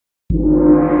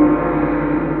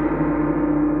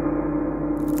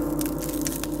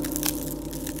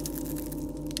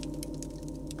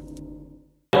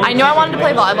I knew I wanted to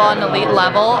play volleyball at an elite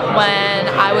level when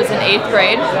I was in 8th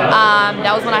grade.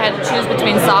 That was when I had to choose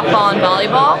between softball and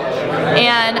volleyball.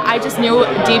 And I just knew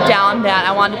deep down that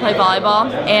I wanted to play volleyball,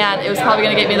 and it was probably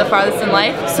going to get me the farthest in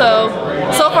life. So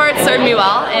far it's served me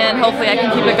well, and hopefully I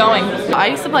can keep it going. I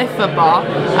used to play football.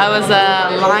 I was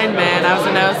a lineman, I was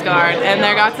a nose guard, and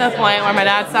there got to a point where my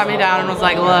dad sat me down and was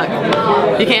like, look,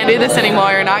 you can't do this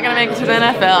anymore, you're not going to make it to the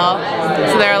NFL.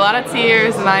 So there were a lot of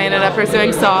tears, and I ended up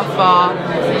pursuing softball.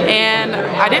 And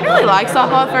I didn't really like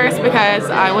softball at first because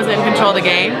I wasn't in control of the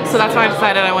game, so that's when I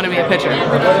decided I want to be a pitcher.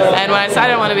 And when I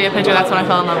decided I want to be a pitcher, that's when I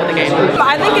fell in love with the game.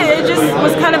 I think it just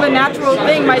was kind of a natural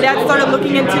thing. My dad started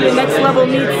looking into the next level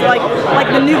meets, like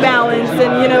the New Balance,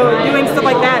 and doing stuff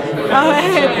like that.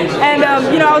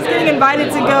 I was getting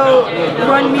invited to go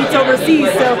run meets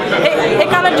overseas, so it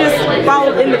kind of just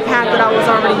followed in the path that I was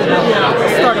already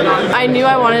started on. I knew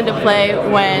I wanted to play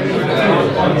when,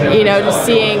 just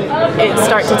seeing it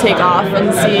start to take off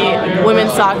and see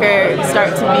women's soccer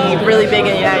start to be really big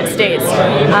in the United States.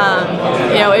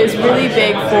 It was really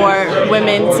big for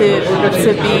women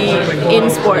to be in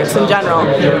sports in general,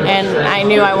 and I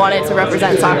knew I wanted to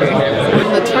represent soccer.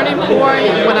 The turning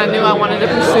point when I knew I wanted to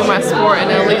pursue my sport at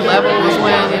an elite level was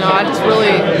when, I just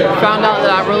really found out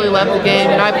that I really loved the game.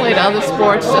 I played other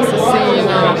sports just to see,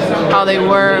 how they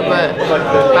were, but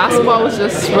basketball was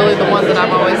just really the one that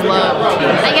I've always loved.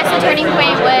 I guess the turning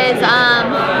point was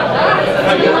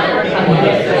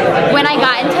when I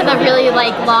got into the really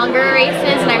longer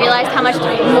races, and I realized how much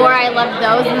more I loved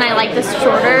those than I liked the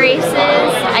shorter races.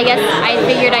 I guess I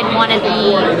figured I'd want to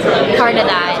be part of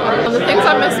that. The things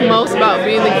I miss most about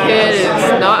being a kid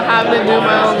is not having to do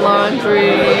my own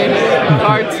laundry,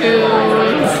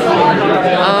 cartoons,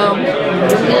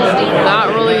 not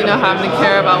really having to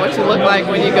care about what you look like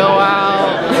when you go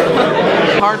out.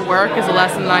 Hard work is a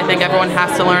lesson that I think everyone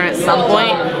has to learn at some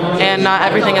point, and not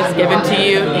everything is given to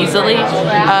you easily.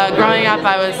 Growing up,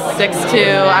 I was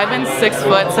 6'2". I've been 6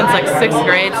 foot since 6th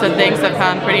grade, so things have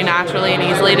come pretty naturally and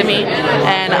easily to me.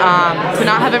 And to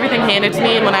not have everything handed to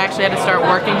me, and when I actually had to start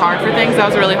working hard for things, that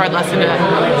was a really hard lesson to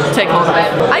take hold of.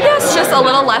 I guess just a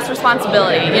little less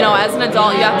responsibility. As an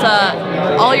adult, you have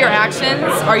to, all your actions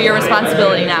are your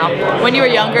responsibility now. When you were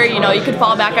younger, you could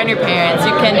fall back on your parents.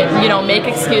 You can, make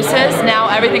excuses. Now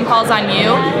everything falls on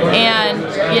you, and,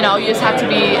 you just have to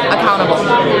be accountable.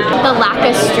 The lack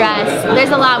of stress. There's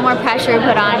a lot more pressure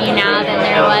put on you now than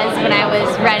there was when I was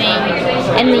running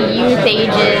in the youth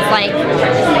ages.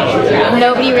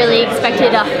 Nobody really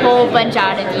expected a whole bunch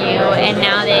out of you, and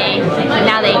now they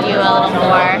do a little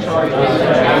more.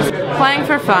 Playing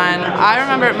for fun. I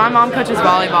remember my mom coaches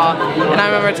volleyball, and I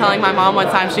remember telling my mom one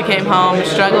time she came home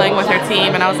struggling with her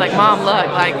team, and I was like, Mom, look,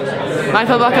 my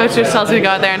football coach just tells me to go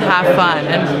out there and have fun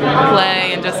and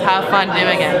play and just have fun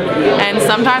doing it. And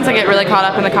sometimes I get really caught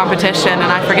up in the competition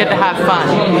and I forget to have fun.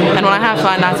 And when I have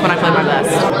fun, that's when I play my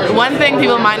best. One thing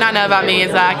people might not know about me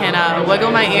is that I can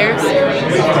wiggle my ears.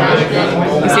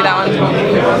 You see that one?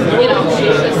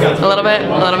 A little bit?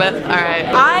 A little bit? Alright.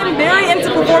 I'm very into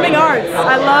performing arts.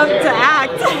 I love to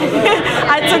act.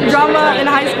 I took drama in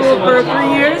high school for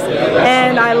 3 years,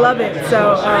 and I love it.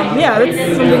 So yeah, that's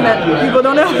something that people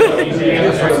don't know.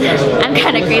 I'm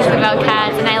kind of crazy about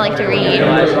cats, and I like to read.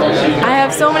 I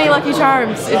have so many Lucky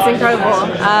Charms. It's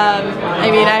incredible.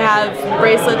 I have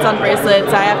bracelets on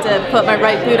bracelets. I have to put my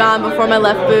right boot on before my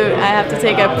left boot. I have to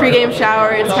take a pregame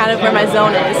shower. It's kind of where my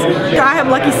zone is. I have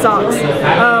lucky socks.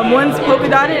 One's polka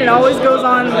dotted and always goes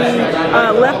on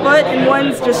the left foot, and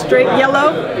one's just straight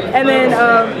yellow. And then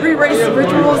pre-race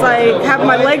rituals, I have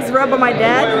my legs rubbed by my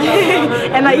dad,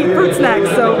 and I eat fruit snacks.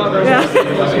 So yeah.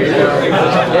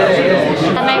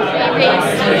 My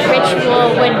pre-race ritual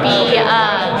would be,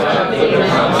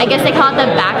 I guess they call it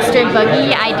the Baxter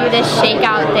boogie. I do this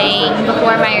shakeout thing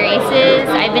before my races.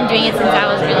 I've been doing it since I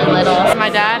was really little. My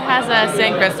dad has a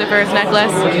St. Christopher's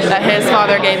necklace that his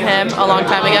father gave him a long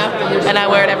time ago, and I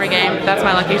wear it every game. That's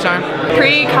my lucky charm.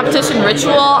 Pre-competition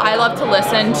ritual, I love to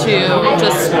listen to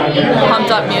just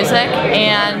pumped up music,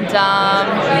 and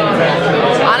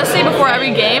honestly, before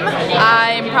every game,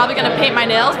 I'm probably going to paint my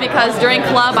nails, because during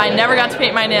club, I never got to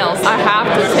paint my nails. I have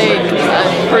to take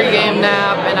a pre-game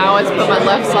nap, and I always put my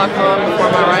left sock on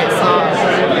before my right sock,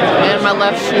 and my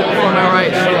left shoe before my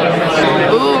right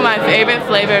shoe. Ooh, my favorite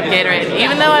flavor of Gatorade.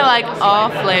 Even though I like all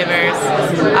flavors,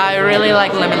 I really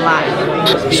like lemon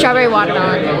lime. Strawberry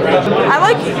watermelon. I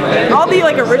like all the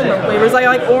original flavors. I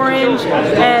like orange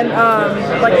and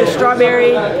like the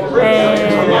strawberry,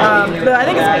 and I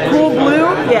think it's Cool Blue.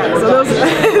 Yeah, so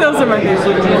those those are my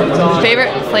favorites.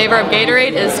 Favorite flavor of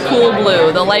Gatorade is Cool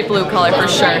Blue, the light blue color for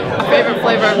sure. My favorite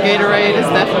flavor of Gatorade is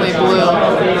definitely blue.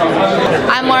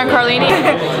 I'm Carlini.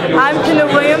 I'm Kendell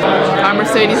Williams. I'm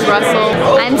Mercedes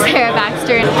Russell. I'm Sarah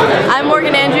Baxter. I'm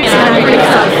Morgan Andrews. And I'm Brittany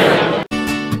Stuff.